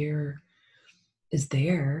the fear is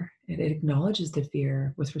there. It acknowledges the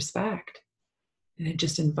fear with respect. And it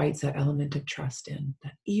just invites that element of trust in,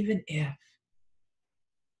 that even if,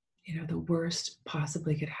 the worst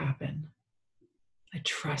possibly could happen, I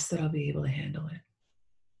trust that I'll be able to handle it.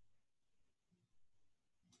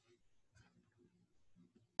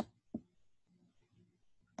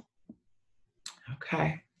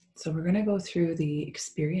 Okay, so we're going to go through the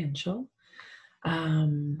experiential,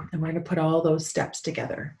 and we're going to put all those steps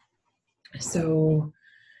together. So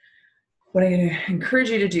what I'm going to encourage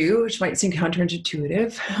you to do, which might seem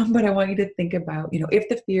counterintuitive, but I want you to think about, if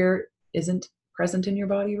the fear isn't present in your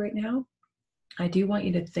body right now, I do want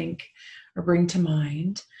you to think or bring to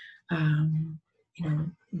mind,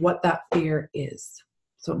 what that fear is.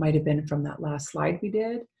 So it might have been from that last slide we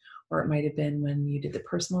did, or it might have been when you did the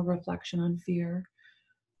personal reflection on fear.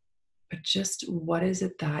 But just what is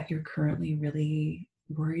it that you're currently really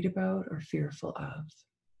worried about or fearful of?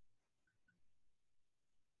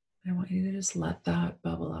 I want you to just let that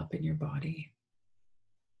bubble up in your body.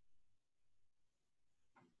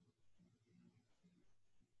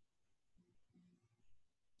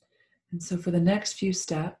 And so for the next few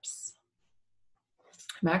steps,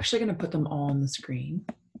 I'm actually going to put them all on the screen.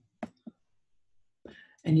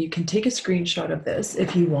 And you can take a screenshot of this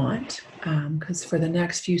if you want, because for the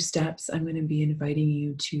next few steps, I'm going to be inviting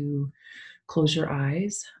you to close your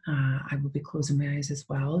eyes. I will be closing my eyes as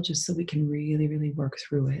well, just so we can really, really work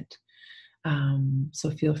through it.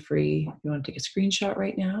 So feel free, if you want to take a screenshot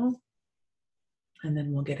right now, and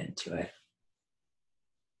then we'll get into it.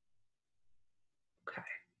 Okay.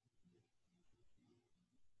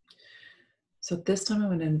 So this time I'm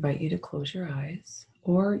going to invite you to close your eyes,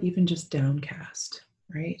 or even just downcast,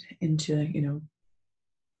 right? Into,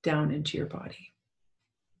 down into your body.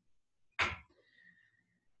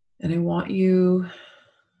 And I want you,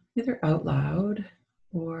 either out loud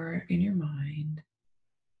or in your mind,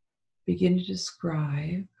 begin to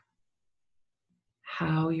describe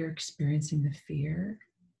how you're experiencing the fear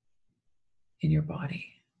in your body.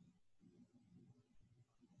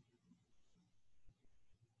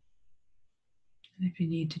 And if you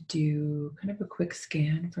need to do kind of a quick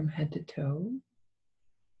scan from head to toe,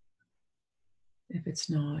 if it's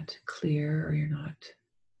not clear or you're not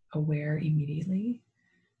aware immediately,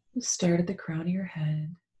 Just start at the crown of your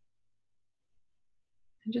head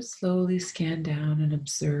and just slowly scan down and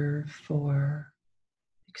observe for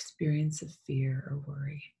experience of fear or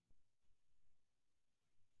worry.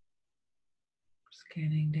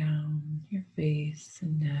 Scanning down your face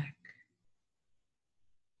and neck,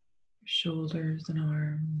 your shoulders and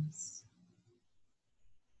arms,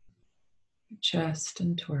 your chest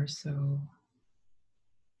and torso,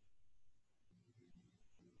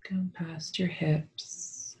 down past your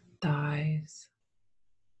hips, thighs,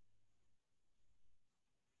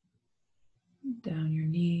 down your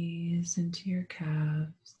knees into your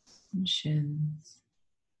calves and shins,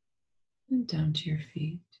 and down to your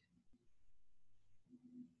feet.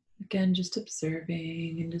 Again, just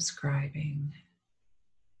observing and describing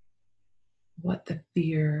what the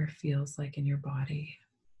fear feels like in your body.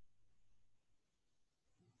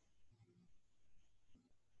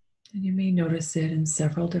 And you may notice it in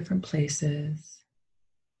several different places.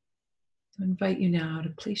 So I invite you now to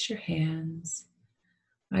place your hands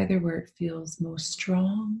either where it feels most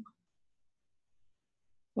strong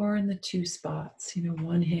or in the two spots,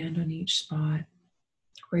 one hand on each spot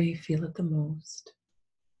where you feel it the most.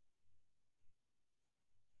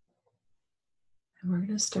 And we're going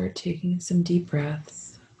to start taking some deep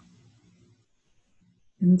breaths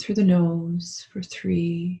in through the nose for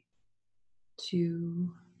 3,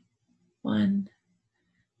 2, 1.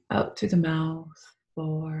 Out through the mouth,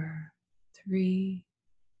 4, 3,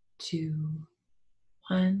 2,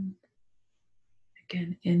 1.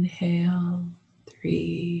 Again, inhale,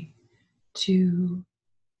 3, 2,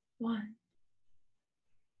 1.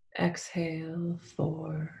 Exhale,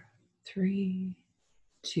 4, 3,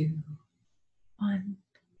 2, 1.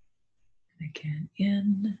 And again,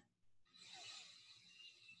 in,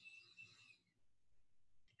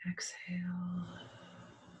 exhale.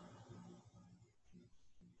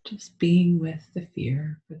 Just being with the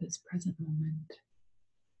fear for this present moment.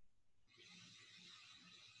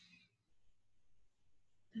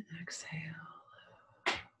 And exhale.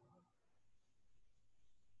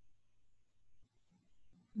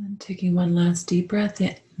 And taking one last deep breath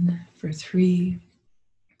in for 3,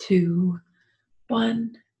 2,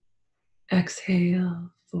 1.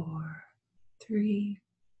 Exhale, 4, 3,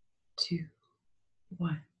 2,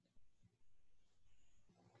 1.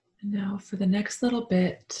 And now for the next little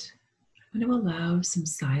bit, I'm going to allow some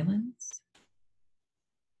silence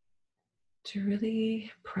to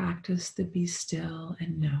really practice the be still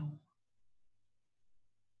and know.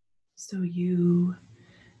 So you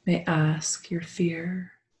may ask your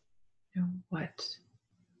fear,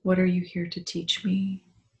 what are you here to teach me?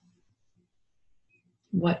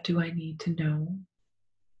 What do I need to know?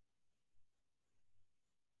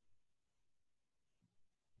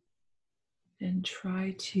 And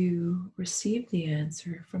try to receive the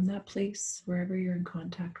answer from that place wherever you're in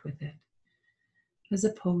contact with it, as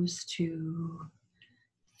opposed to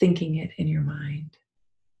thinking it in your mind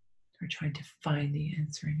or trying to find the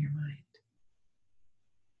answer in your mind.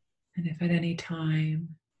 And if at any time,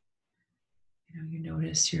 you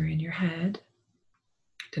notice you're in your head,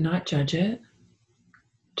 do not judge it.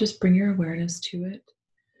 Just bring your awareness to it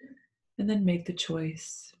and then make the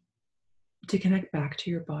choice to connect back to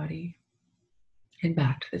your body and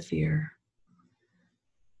back to the fear.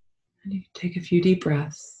 And you take a few deep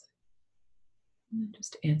breaths and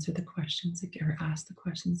just answer the questions again, or ask the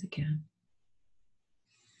questions again.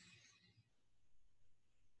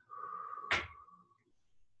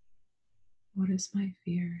 What is my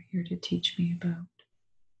fear here to teach me about?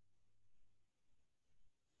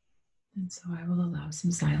 And so I will allow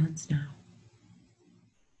some silence now.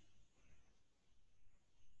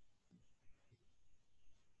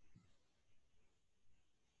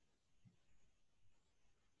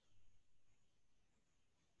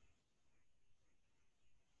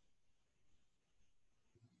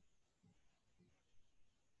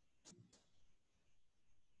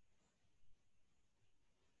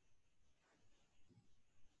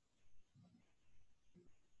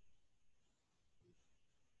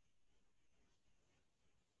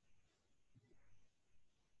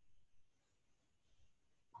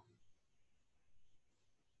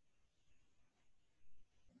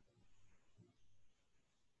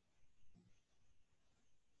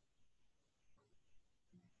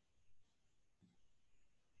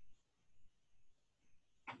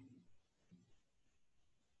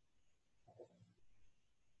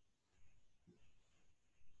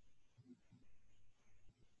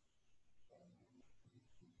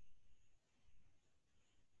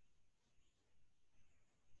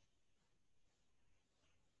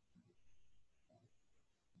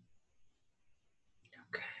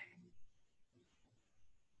 Okay.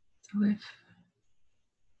 So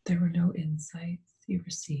there were no insights you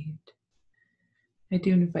received, I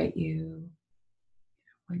do invite you,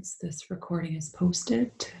 once this recording is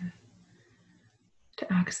posted,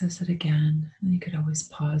 to access it again. And you could always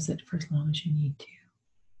pause it for as long as you need to.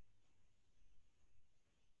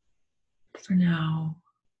 But for now,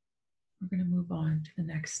 we're going to move on to the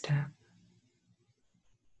next step.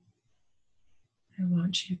 I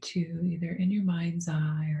want you to, either in your mind's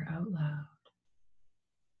eye or out loud,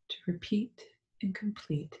 to repeat and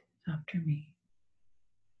complete after me.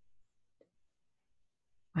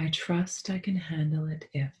 I trust I can handle it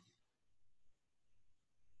if.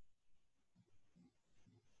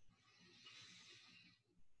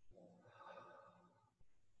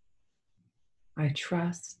 I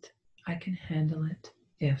trust I can handle it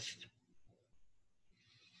if.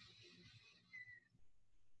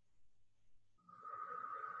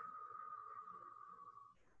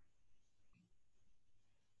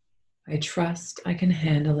 I trust I can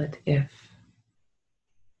handle it if.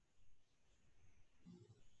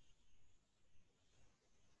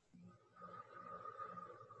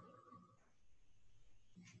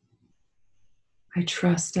 I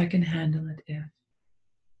trust I can handle it if.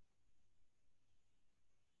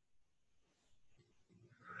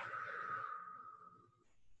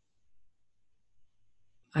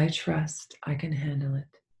 I trust I can handle it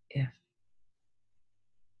if.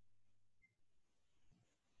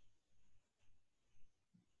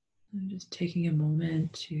 I'm just taking a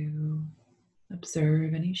moment to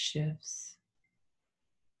observe any shifts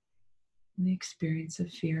in the experience of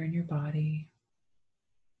fear in your body,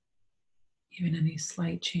 even any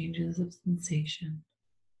slight changes of sensation.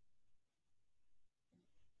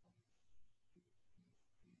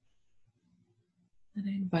 And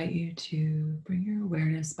I invite you to bring your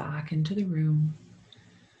awareness back into the room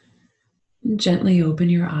and gently open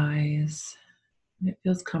your eyes when it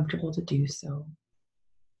feels comfortable to do so.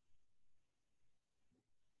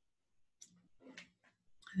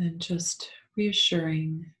 And just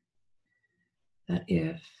reassuring that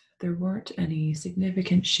if there weren't any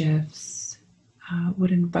significant shifts,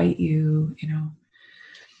 would invite you,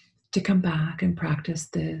 to come back and practice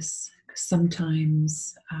this. 'Cause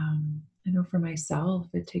sometimes, I know for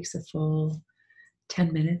myself, it takes a full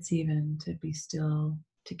 10 minutes even to be still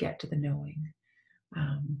to get to the knowing.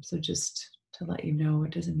 So just to let you know,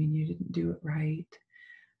 it doesn't mean you didn't do it right.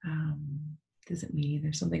 Doesn't mean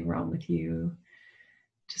there's something wrong with you.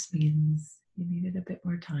 It just means you needed a bit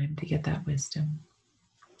more time to get that wisdom.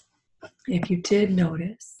 If you did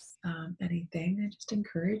notice anything, I just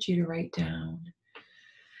encourage you to write down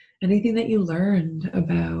anything that you learned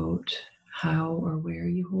about how or where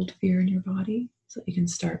you hold fear in your body, so that you can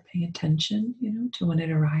start paying attention, to when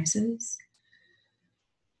it arises.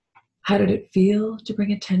 How did it feel to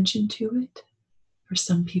bring attention to it? For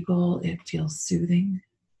some people, it feels soothing.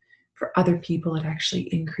 For other people, it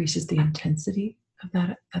actually increases the intensity of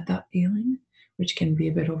that feeling, which can be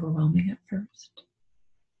a bit overwhelming at first.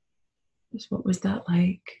 Just what was that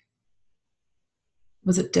like?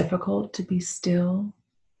 Was it difficult to be still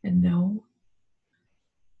and know?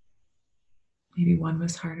 Maybe one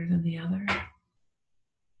was harder than the other.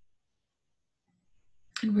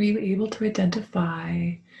 And were you able to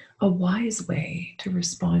identify a wise way to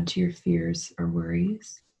respond to your fears or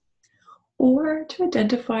worries? Or to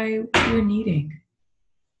identify what you're needing?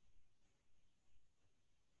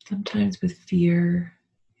 Sometimes with fear,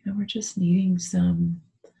 we're just needing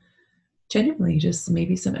genuinely just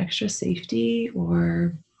maybe some extra safety,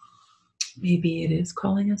 or maybe it is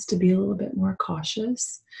calling us to be a little bit more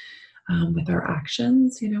cautious with our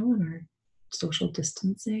actions, and our social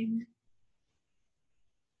distancing.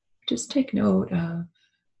 Just take note of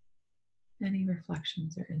any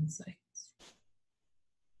reflections or insights.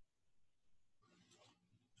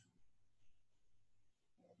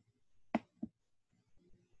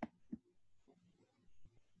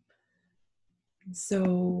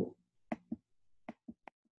 So,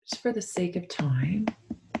 just for the sake of time,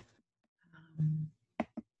 um,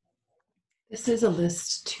 this is a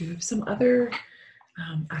list too of some other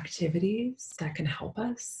activities that can help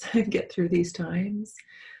us get through these times.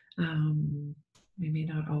 We may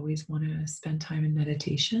not always want to spend time in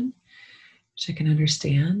meditation, which I can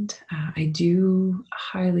understand. I do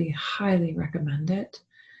highly, highly recommend it.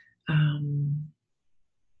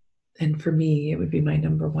 And for me, it would be my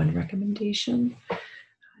number one recommendation,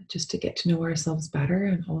 just to get to know ourselves better,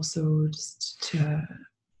 and also just to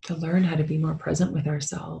learn how to be more present with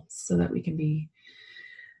ourselves, so that we can be,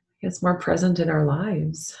 more present in our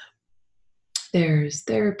lives. There's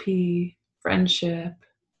therapy, friendship,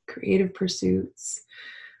 creative pursuits,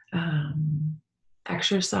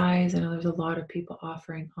 exercise. I know there's a lot of people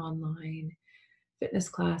offering online fitness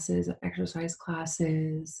classes, exercise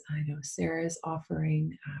classes. I know Sarah's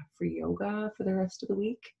offering free yoga for the rest of the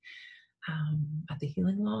week at the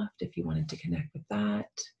Healing Loft. If you wanted to connect with that,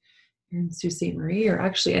 you're in Sault Ste. Marie, or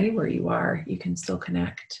actually anywhere you are, you can still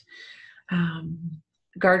connect.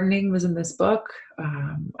 Gardening was in this book.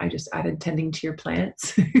 I just added tending to your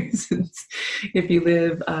plants. Since if you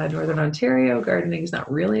live Northern Ontario, gardening is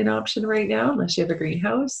not really an option right now unless you have a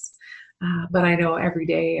greenhouse. But I know every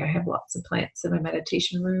day I have lots of plants in my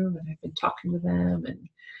meditation room, and I've been talking to them and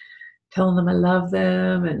telling them I love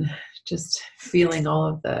them and just feeling all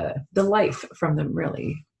of the life from them,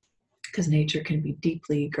 really, because nature can be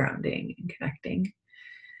deeply grounding and connecting.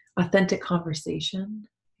 Authentic conversation,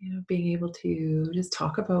 being able to just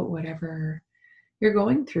talk about whatever you're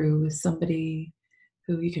going through with somebody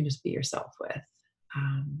who you can just be yourself with,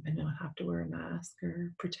 and not have to wear a mask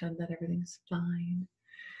or pretend that everything's fine.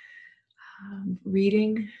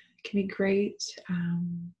 Reading can be great.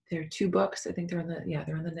 There are 2 books. I think they're on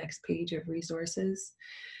the next page of resources.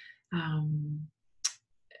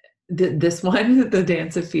 This one, The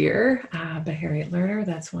Dance of Fear by Harriet Lerner,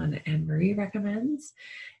 that's one Anne-Marie recommends.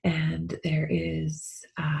 And there is,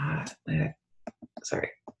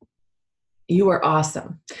 You Are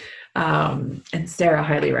Awesome. And Sarah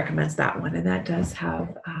highly recommends that one. And that does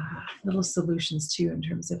have little solutions too in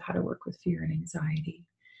terms of how to work with fear and anxiety.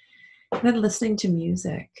 And then listening to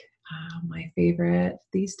music. My favorite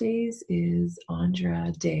these days is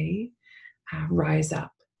Andra Day, Rise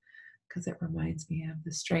Up, because it reminds me of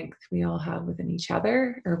the strength we all have within each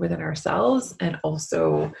other or within ourselves, and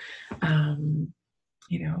also, the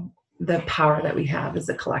power that we have as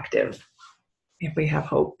a collective if we have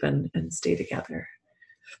hope and stay together.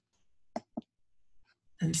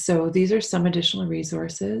 And so these are some additional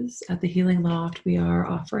resources. At the Healing Loft, we are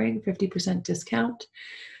offering 50% discount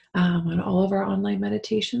on all of our online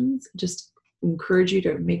meditations. Just encourage you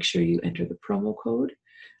to make sure you enter the promo code,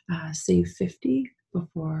 save 50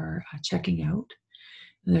 before checking out.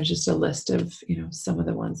 And there's just a list of, some of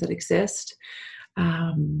the ones that exist.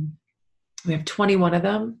 We have 21 of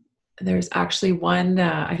them. There's actually one,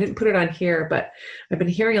 I didn't put it on here, but I've been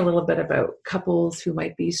hearing a little bit about couples who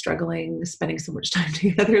might be struggling, spending so much time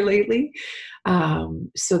together lately.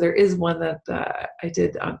 So there is one that I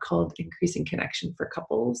did called Increasing Connection for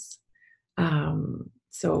Couples.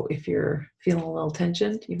 So if you're feeling a little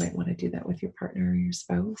tension, you might want to do that with your partner or your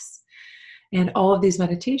spouse. And all of these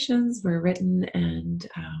meditations were written and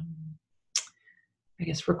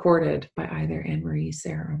recorded by either Anne-Marie,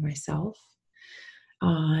 Sarah, or myself.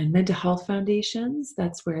 On mental health foundations,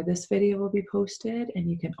 that's where this video will be posted. And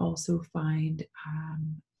you can also find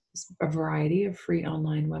a variety of free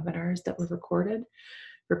online webinars that were recorded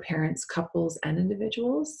for parents, couples, and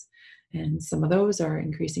individuals. And some of those are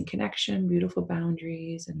Increasing Connection, Beautiful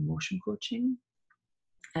Boundaries, and Emotion Coaching.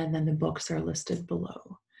 And then the books are listed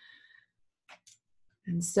below.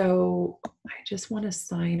 And so I just want to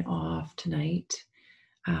sign off tonight.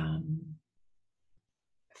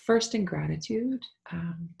 First, in gratitude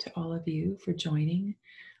to all of you for joining.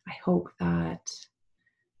 I hope that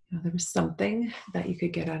there was something that you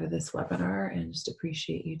could get out of this webinar, and just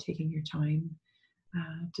appreciate you taking your time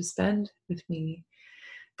to spend with me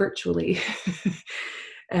virtually.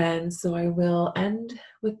 And so I will end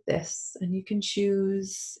with this, and you can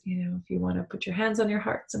choose, if you want to put your hands on your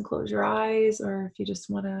hearts and close your eyes, or if you just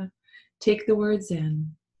want to take the words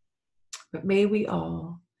in. But may we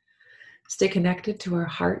all stay connected to our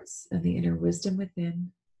hearts and the inner wisdom within.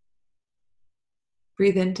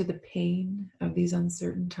 Breathe into the pain of these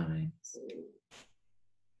uncertain times.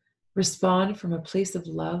 Respond from a place of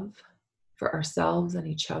love for ourselves and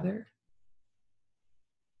each other.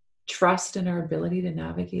 Trust in our ability to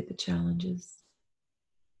navigate the challenges.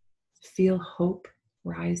 Feel hope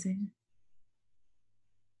rising.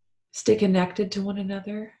 Stay connected to one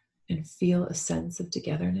another and feel a sense of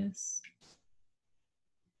togetherness.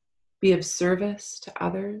 Be of service to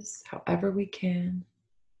others however we can.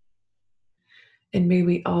 And may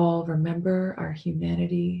we all remember our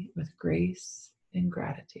humanity with grace and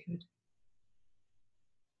gratitude.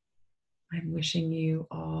 I'm wishing you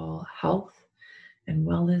all health and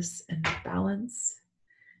wellness and balance.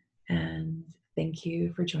 And thank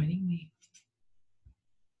you for joining me.